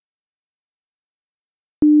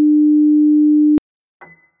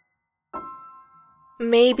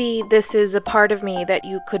Maybe this is a part of me that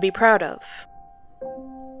you could be proud of.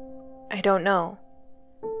 I don't know.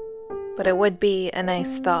 But it would be a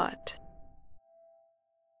nice thought.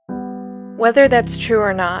 Whether that's true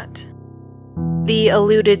or not, the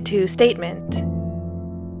alluded to statement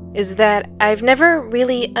is that I've never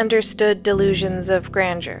really understood delusions of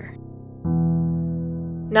grandeur.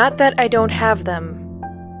 Not that I don't have them,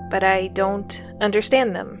 but I don't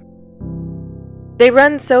understand them. They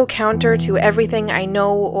run so counter to everything I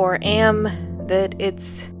know or am that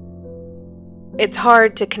it's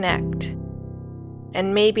hard to connect.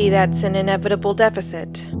 And maybe that's an inevitable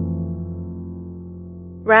deficit.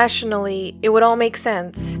 Rationally, it would all make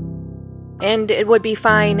sense, and it would be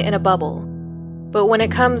fine in a bubble. But when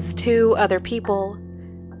it comes to other people,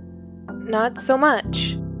 not so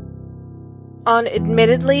much. On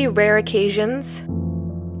admittedly rare occasions,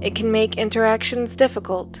 it can make interactions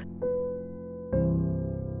difficult.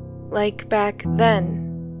 Like back then,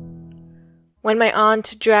 when my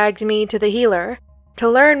aunt dragged me to the healer to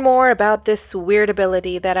learn more about this weird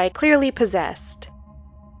ability that I clearly possessed.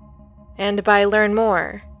 And by learn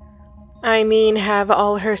more, I mean have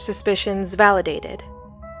all her suspicions validated.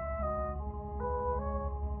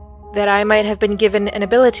 That I might have been given an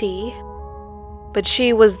ability, but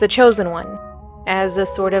she was the chosen one, as a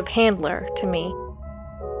sort of handler to me.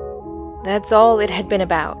 That's all it had been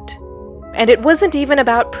about. And it wasn't even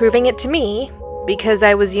about proving it to me, because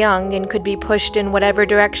I was young and could be pushed in whatever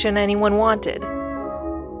direction anyone wanted.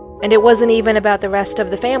 And it wasn't even about the rest of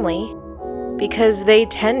the family, because they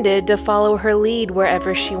tended to follow her lead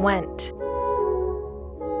wherever she went.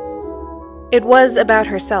 It was about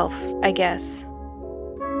herself, I guess,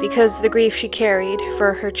 because the grief she carried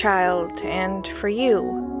for her child and for you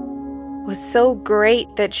was so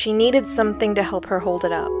great that she needed something to help her hold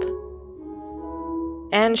it up.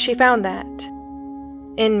 And she found that.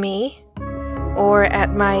 In me, or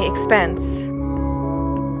at my expense.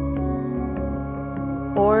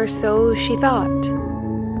 Or so she thought.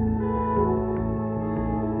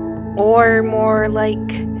 Or more like,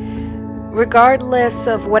 regardless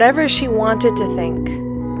of whatever she wanted to think,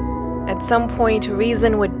 at some point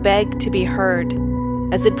reason would beg to be heard,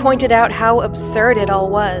 as it pointed out how absurd it all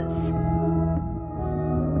was.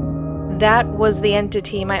 That was the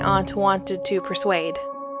entity my aunt wanted to persuade.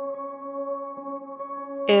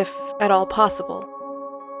 If at all possible.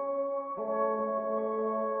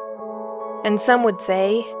 And some would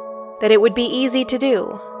say that it would be easy to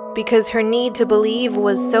do, because her need to believe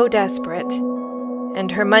was so desperate,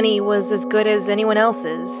 and her money was as good as anyone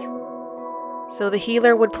else's. So the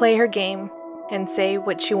healer would play her game and say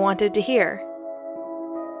what she wanted to hear.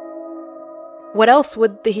 What else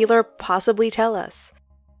would the healer possibly tell us?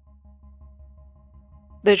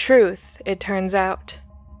 The truth, it turns out.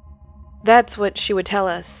 That's what she would tell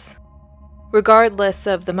us, regardless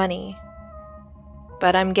of the money.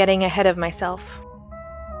 But I'm getting ahead of myself.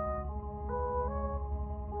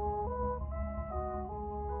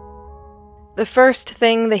 The first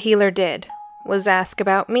thing the healer did was ask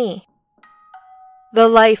about me. The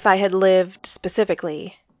life I had lived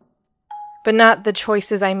specifically, but not the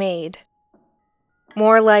choices I made.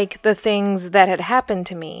 More like the things that had happened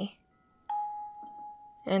to me.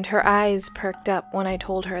 And her eyes perked up when I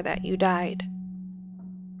told her that you died.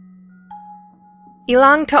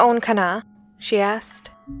 Ilang taon ka na? She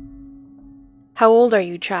asked. How old are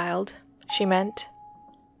you, child? She meant.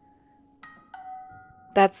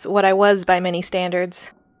 That's what I was by many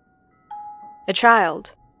standards. A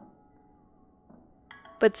child.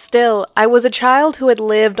 But still, I was a child who had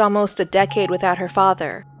lived almost a decade without her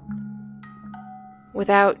father.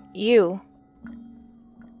 Without you.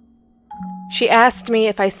 She asked me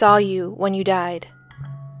if I saw you when you died.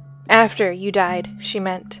 After you died, she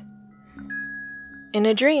meant. In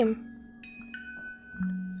a dream.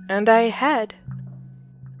 And I had.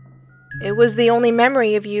 It was the only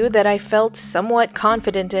memory of you that I felt somewhat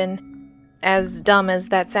confident in, as dumb as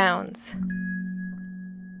that sounds.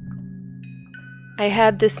 I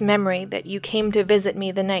had this memory that you came to visit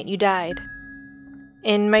me the night you died.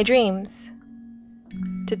 In my dreams.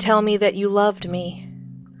 To tell me that you loved me.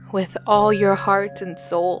 With all your heart and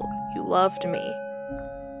soul, you loved me.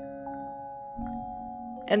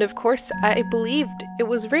 And of course, I believed it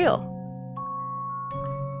was real.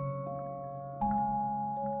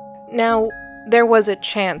 Now, there was a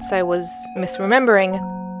chance I was misremembering.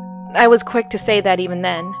 I was quick to say that even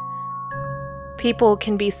then. People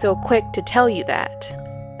can be so quick to tell you that,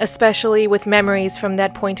 especially with memories from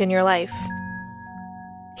that point in your life.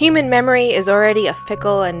 Human memory is already a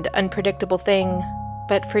fickle and unpredictable thing,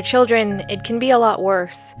 but for children, it can be a lot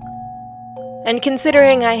worse. And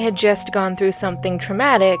considering I had just gone through something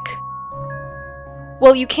traumatic,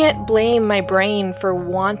 Well, you can't blame my brain for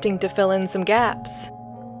wanting to fill in some gaps.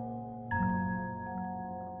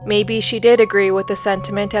 Maybe she did agree with the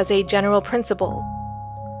sentiment as a general principle,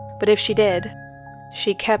 but if she did,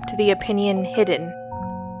 she kept the opinion hidden.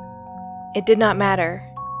 It did not matter,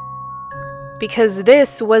 because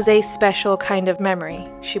this was a special kind of memory,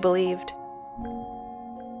 she believed.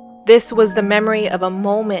 This was the memory of a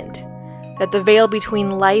moment that the veil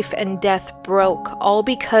between life and death broke, all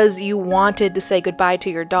because you wanted to say goodbye to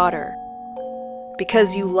your daughter.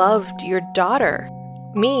 Because you loved your daughter,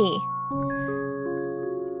 me.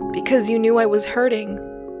 Because you knew I was hurting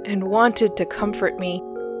and wanted to comfort me.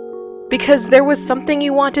 Because there was something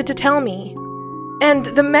you wanted to tell me. And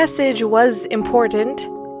the message was important,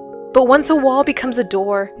 but once a wall becomes a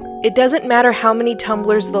door, it doesn't matter how many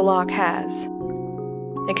tumblers the lock has.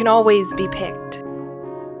 It can always be picked.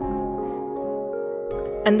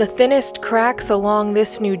 And the thinnest cracks along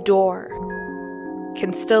this new door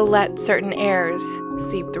can still let certain airs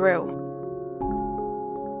seep through.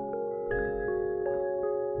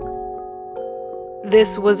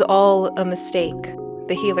 This was all a mistake,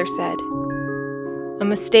 the healer said. A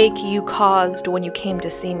mistake you caused when you came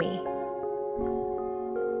to see me.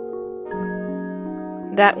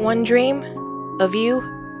 That one dream of you,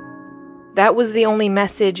 that was the only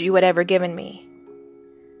message you had ever given me.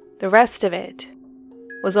 The rest of it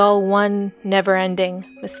was all one never-ending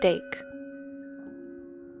mistake.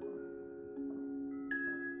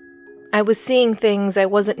 I was seeing things I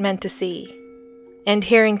wasn't meant to see, and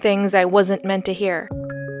hearing things I wasn't meant to hear,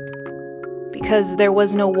 because there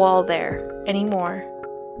was no wall there anymore.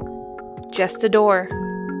 Just a door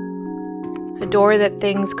that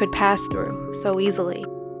things could pass through so easily.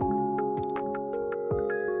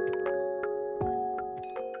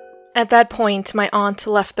 At that point, my aunt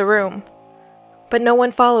left the room, but no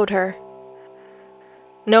one followed her.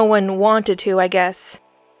 No one wanted to, I guess.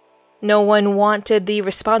 No one wanted the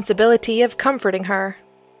responsibility of comforting her.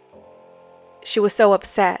 She was so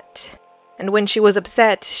upset, and when she was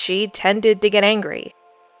upset, she tended to get angry.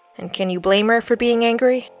 And can you blame her for being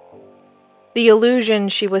angry? The illusion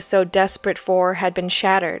she was so desperate for had been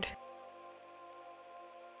shattered.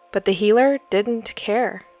 But the healer didn't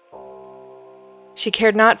care. She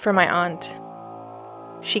cared not for my aunt.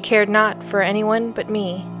 She cared not for anyone but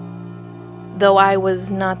me, though I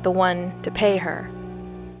was not the one to pay her.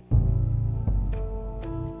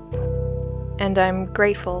 And I'm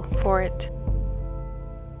grateful for it.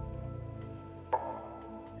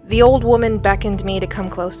 The old woman beckoned me to come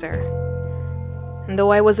closer. And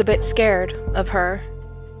though I was a bit scared of her,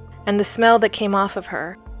 and the smell that came off of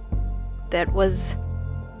her, that was,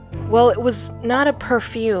 well, it was not a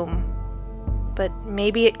perfume, but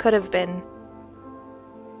maybe it could have been.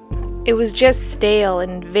 It was just stale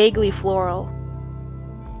and vaguely floral,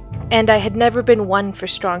 and I had never been one for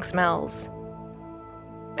strong smells.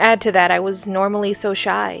 Add to that, I was normally so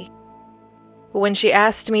shy. But when she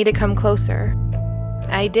asked me to come closer,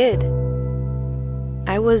 I did.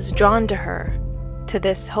 I was drawn to her, to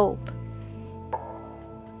this hope.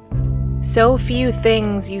 So few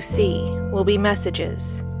things you see will be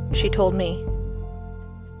messages, she told me.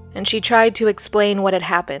 And she tried to explain what had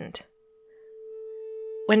happened.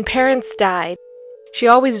 When parents died, she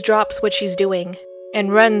always drops what she's doing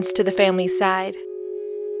and runs to the family's side.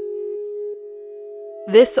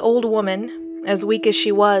 This old woman, as weak as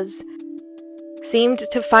she was, seemed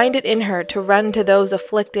to find it in her to run to those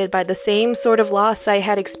afflicted by the same sort of loss I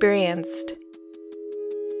had experienced,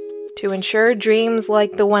 to ensure dreams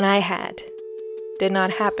like the one I had did not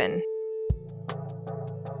happen.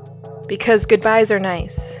 Because goodbyes are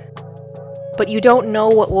nice, but you don't know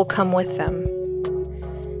what will come with them.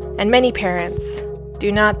 And many parents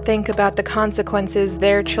do not think about the consequences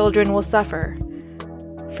their children will suffer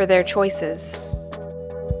for their choices.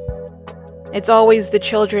 It's always the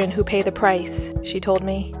children who pay the price, she told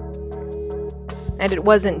me. And it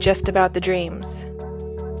wasn't just about the dreams.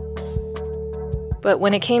 But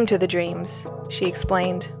when it came to the dreams, she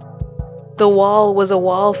explained, the wall was a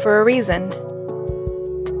wall for a reason.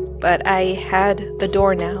 But I had a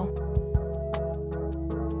door now.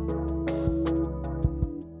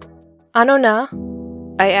 Ano na?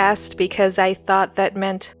 I asked because I thought that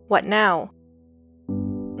meant, what now?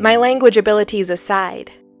 My language abilities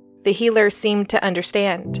aside, the healer seemed to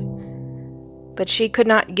understand. But she could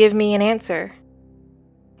not give me an answer.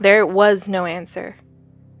 There was no answer.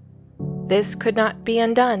 This could not be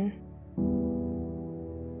undone.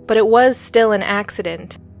 But it was still an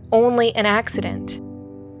accident, only an accident.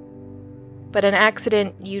 But an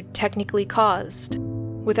accident you technically caused,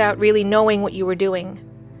 without really knowing what you were doing.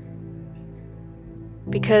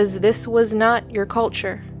 Because this was not your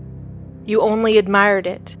culture. You only admired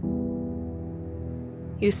it.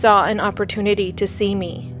 You saw an opportunity to see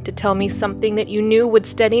me, to tell me something that you knew would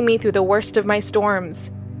steady me through the worst of my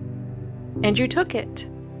storms. And you took it.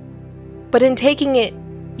 But in taking it,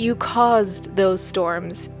 you caused those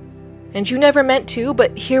storms. And you never meant to,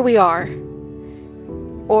 but here we are.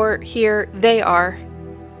 Or here they are.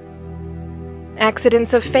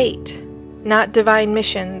 Accidents of fate, not divine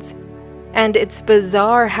missions. And it's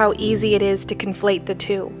bizarre how easy it is to conflate the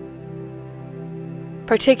two.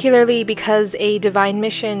 Particularly because a divine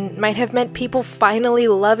mission might have meant people finally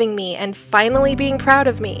loving me and finally being proud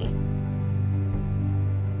of me.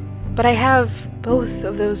 But I have both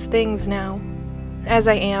of those things now, as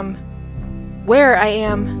I am, where I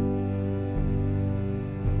am,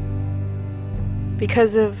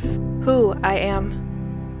 because of who I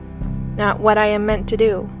am, not what I am meant to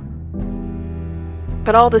do.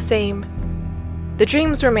 But all the same, the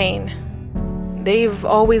dreams remain. They've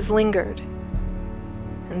always lingered,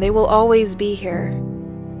 and they will always be here.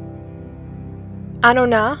 Ano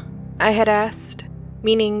na? I had asked,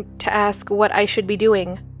 meaning to ask what I should be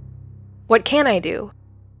doing. What can I do?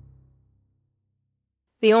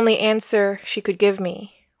 The only answer she could give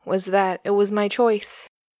me was that it was my choice.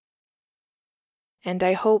 And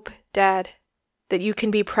I hope, Dad, that you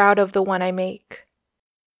can be proud of the one I make.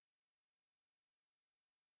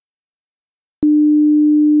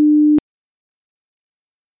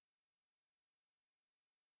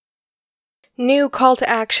 New call to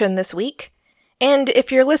action this week, and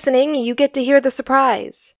if you're listening, you get to hear the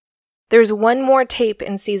surprise. There's one more tape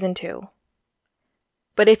in Season 2.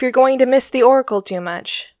 But if you're going to miss the Oracle too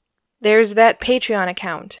much, there's that Patreon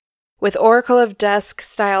account with Oracle of Dusk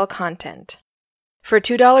style content. For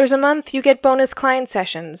 $2 a month, you get bonus client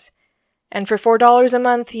sessions, and for $4 a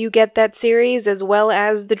month, you get that series as well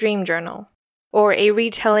as the Dream Journal, or a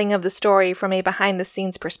retelling of the story from a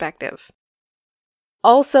behind-the-scenes perspective.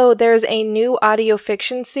 Also, there's a new audio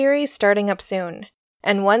fiction series starting up soon,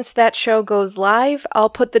 and once that show goes live, I'll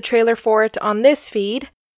put the trailer for it on this feed.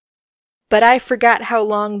 But I forgot how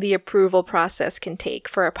long the approval process can take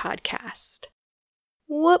for a podcast.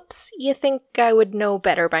 Whoops, you think I would know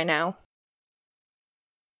better by now.